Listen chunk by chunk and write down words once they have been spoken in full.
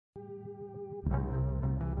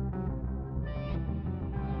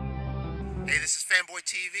Hey, this is Fanboy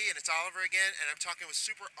TV, and it's Oliver again, and I'm talking with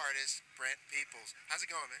super artist Brent Peeples. How's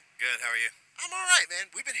it going, man? Good. How are you? I'm all right,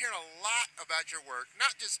 man. We've been hearing a lot about your work.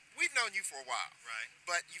 Not just, we've known you for a while, Right.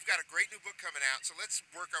 but you've got a great new book coming out, so let's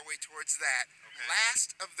work our way towards that. Okay.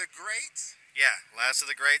 Last of the Greats? Yeah, Last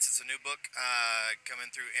of the Greats. It's a new book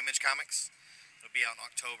coming through Image Comics. It'll be out in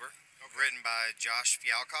October. Okay. Written by Josh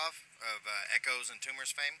Fialkov of Echoes and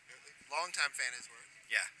Tumors fame. Longtime fan of his work.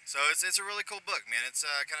 Yeah. So it's a really cool book, man. It's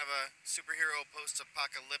kind of a superhero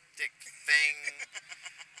post-apocalyptic thing.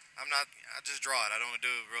 I just draw it. I don't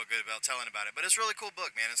do real good about telling about it. But it's a really cool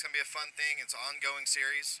book, man. It's going to be a fun thing. It's an ongoing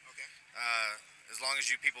series. Okay. As long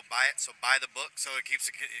as you people buy it. So buy the book so it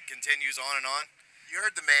continues on and on. You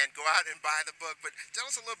heard the man. Go out and buy the book. But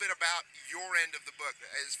tell us a little bit about your end of the book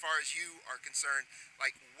as far as you are concerned.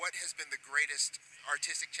 Like, what has been the greatest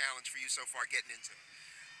artistic challenge for you so far getting into it?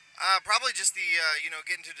 Probably just the,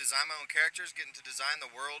 getting to design my own characters, getting to design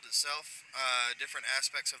the world itself. Different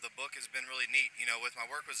aspects of the book has been really neat. You know, with my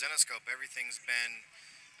work with Zenoscope, everything's been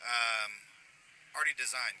already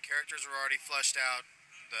designed. Characters are already fleshed out.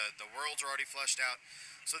 The worlds are already fleshed out.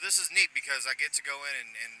 So this is neat because I get to go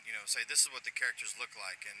in and say this is what the characters look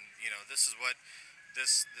like, and this is what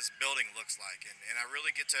this building looks like, and I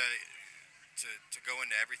really get to go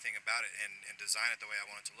into everything about it and design it the way I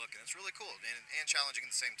want it to look, and it's really cool and challenging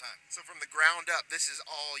at the same time. So from the ground up, this is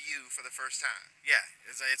all you for the first time? Yeah,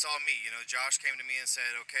 it's all me. Josh came to me and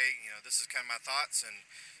said, okay, this is kind of my thoughts, and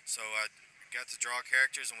so I got to draw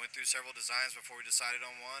characters and went through several designs before we decided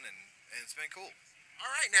on one, and it's been cool.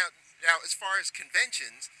 All right, now as far as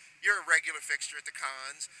conventions, you're a regular fixture at the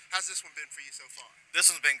cons. How's this one been for you so far? This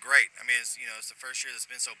one's been great. I mean, it's the first year that's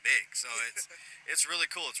been so big, so it's really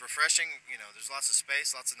cool. It's refreshing. There's lots of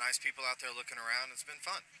space, lots of nice people out there looking around. It's been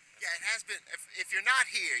fun. Yeah, it has been. If you're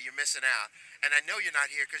not here, you're missing out. And I know you're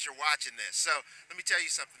not here because you're watching this. So let me tell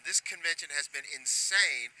you something. This convention has been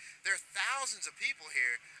insane. There are thousands of people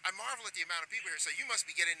here. I marvel at the amount of people here. So you must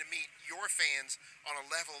be getting to meet your fans on a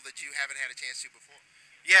level that you haven't had a chance to before.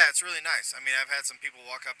 Yeah, it's really nice. I mean, I've had some people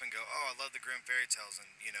walk up and go, "Oh, I love the Grimm fairy tales," and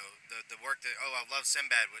the work that, "Oh, I love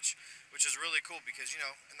Sinbad," which is really cool because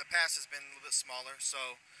in the past it's been a little bit smaller,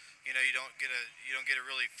 so you don't get to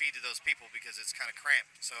really feed to those people because it's kind of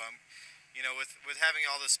cramped. So with having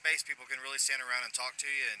all this space, people can really stand around and talk to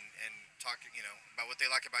you and talk about what they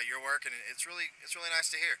like about your work, and it's really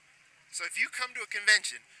nice to hear. So if you come to a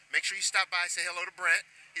convention, make sure you stop by, say hello to Brent.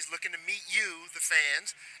 He's looking to meet you, the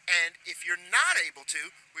fans. And if you're not able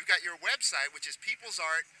to, we've got your website, which is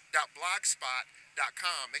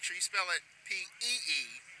peoplesart.blogspot.com. Make sure you spell it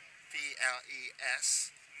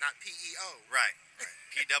P-E-E-P-L-E-S, not P-E-O. Right.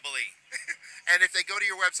 P-double-E. And if they go to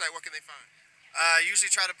your website, what can they find? I usually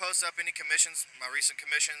try to post up any commissions, my recent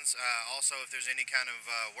commissions. Also, if there's any kind of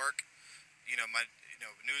work, my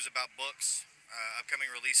news about books. Upcoming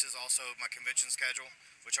releases, also my convention schedule,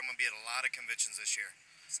 which I'm going to be at a lot of conventions this year.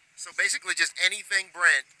 So basically just anything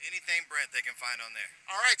Brent. Anything Brent they can find on there.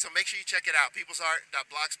 All right, so make sure you check it out,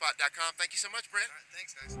 peoplesart.blogspot.com. Thank you so much, Brent. All right,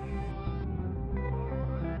 thanks, guys.